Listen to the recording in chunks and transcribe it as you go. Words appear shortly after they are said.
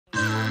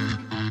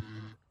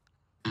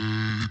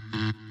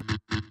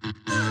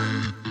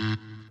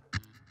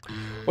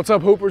What's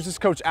up, Hoopers? This is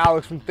Coach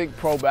Alex from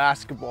THINCPRO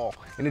Basketball.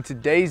 And in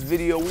today's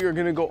video, we are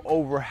gonna go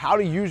over how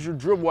to use your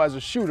dribble as a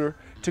shooter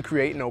to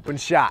create an open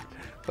shot.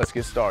 Let's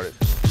get started.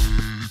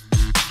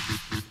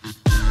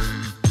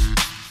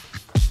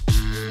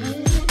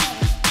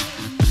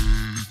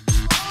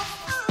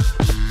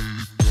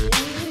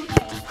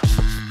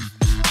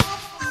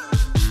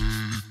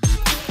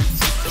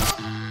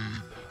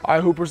 All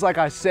right, Hoopers, like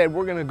I said,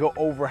 we're gonna go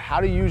over how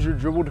to use your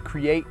dribble to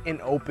create an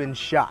open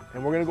shot.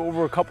 And we're gonna go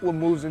over a couple of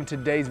moves in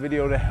today's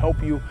video to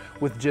help you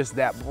with just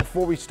that. But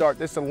before we start,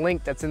 there's a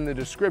link that's in the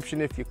description.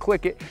 If you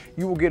click it,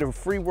 you will get a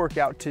free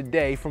workout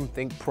today from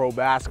THINCPRO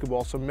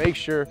Basketball. So make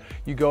sure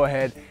you go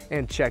ahead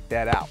and check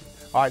that out.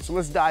 All right, so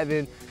let's dive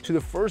in to the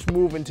first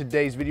move in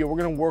today's video. We're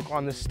gonna work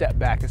on the step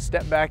back. A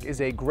step back is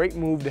a great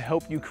move to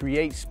help you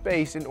create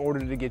space in order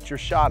to get your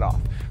shot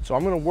off. So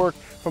I'm gonna work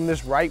from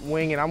this right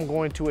wing and I'm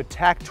going to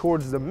attack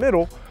towards the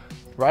middle,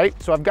 right?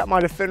 So I've got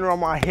my defender on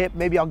my hip.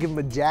 Maybe I'll give him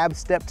a jab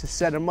step to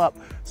set him up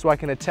so I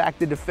can attack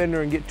the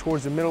defender and get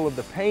towards the middle of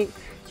the paint.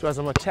 So as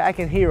I'm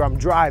attacking here, I'm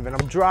driving.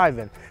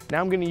 Now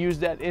I'm gonna use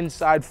that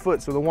inside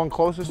foot. So the one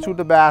closest to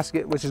the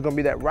basket, which is gonna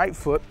be that right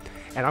foot,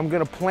 and I'm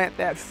gonna plant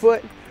that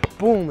foot,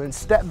 boom, and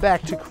step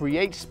back to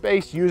create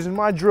space using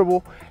my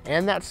dribble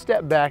and that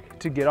step back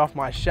to get off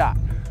my shot.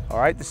 All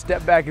right, the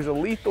step back is a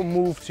lethal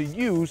move to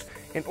use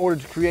in order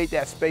to create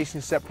that space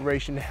and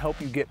separation to help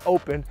you get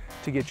open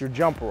to get your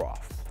jumper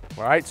off.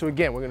 All right, so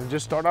again, we're gonna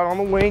just start out on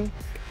the wing.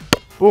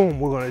 Boom,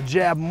 we're gonna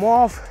jab them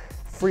off,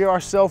 free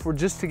ourselves, or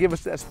just to give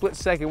us that split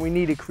second, we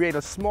need to create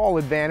a small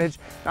advantage,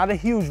 not a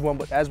huge one,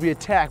 but as we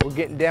attack, we're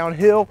getting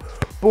downhill.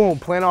 Boom,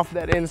 plant off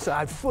that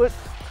inside foot,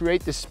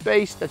 create the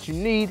space that you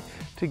need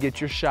to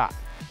get your shot.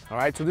 All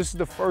right, so this is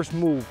the first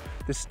move,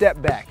 the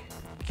step back.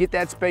 Get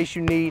that space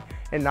you need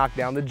and knock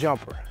down the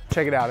jumper.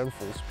 Check it out in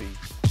full speed.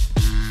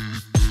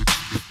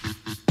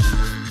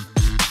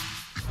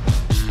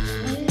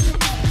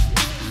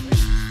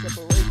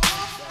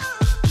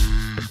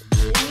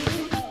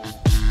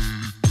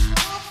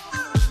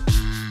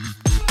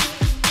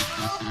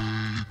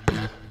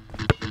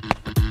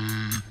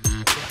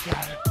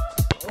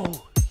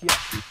 Oh, yeah.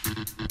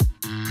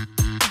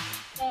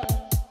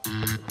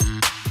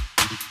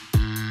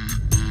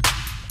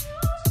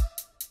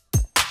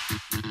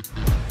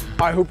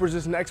 All right, Hoopers,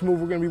 this next move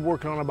we're gonna be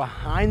working on a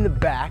behind the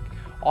back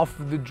off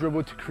of the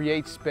dribble to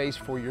create space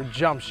for your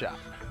jump shot.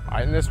 All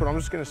right, and this one, I'm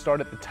just gonna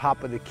start at the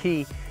top of the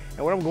key.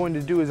 And what I'm going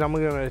to do is I'm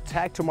gonna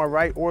attack to my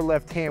right or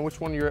left hand,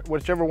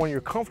 whichever one you're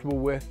comfortable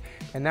with.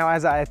 And now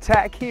as I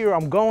attack here,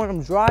 I'm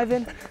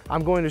driving,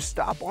 I'm going to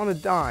stop on a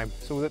dime.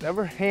 So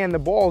whatever hand the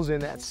ball's in,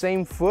 that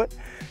same foot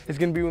is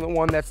gonna be the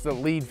one that's the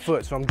lead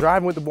foot. So I'm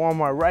driving with the ball on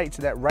my right,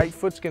 so that right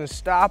foot's gonna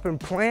stop and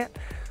plant.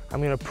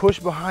 I'm gonna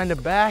push behind the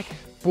back,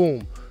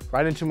 boom,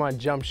 right into my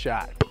jump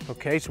shot.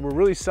 Okay, so we're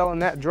really selling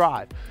that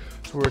drive.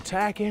 So we're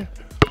attacking,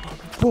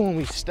 boom,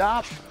 we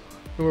stop,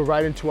 and we're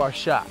right into our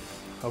shot,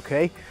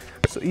 okay?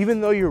 So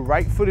even though your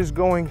right foot is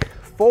going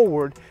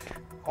forward,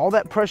 all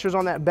that pressure's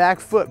on that back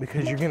foot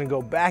because you're gonna go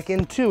back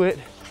into it,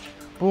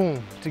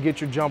 boom, to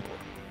get your jumper.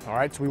 All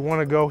right, so we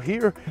wanna go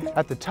here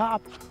at the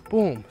top,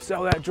 boom,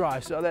 sell that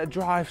drive,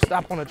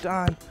 stop on a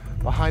dime,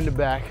 behind the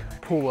back,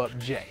 pull up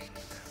J.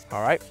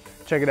 All right,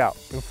 check it out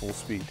in full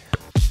speed.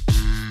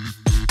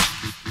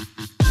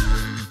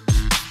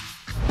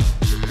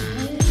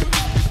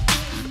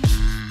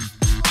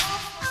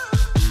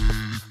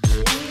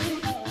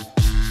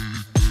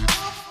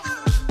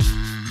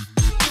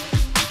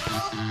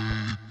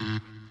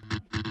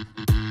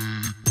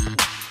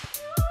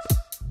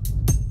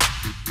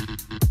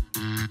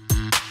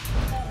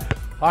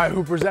 All right,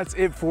 Hoopers, that's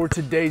it for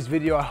today's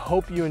video. I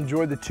hope you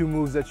enjoyed the two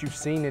moves that you've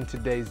seen in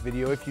today's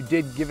video. If you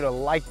did, give it a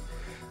like,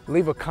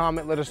 leave a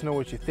comment, let us know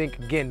what you think.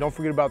 Again, don't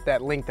forget about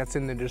that link that's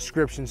in the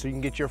description so you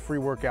can get your free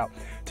workout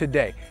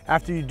today.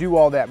 After you do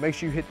all that, make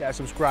sure you hit that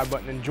subscribe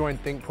button and join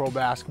THINCPRO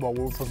Basketball.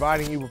 We're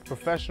providing you with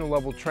professional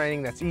level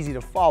training that's easy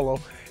to follow,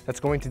 that's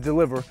going to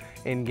deliver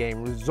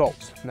in-game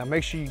results. Now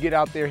make sure you get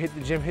out there, hit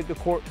the gym, hit the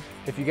court.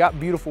 If you got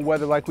beautiful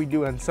weather like we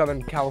do in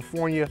Southern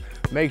California,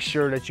 make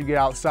sure that you get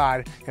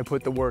outside and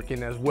put the work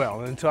in as well.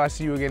 And until I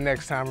see you again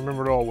next time,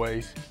 remember to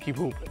always keep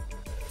hooping.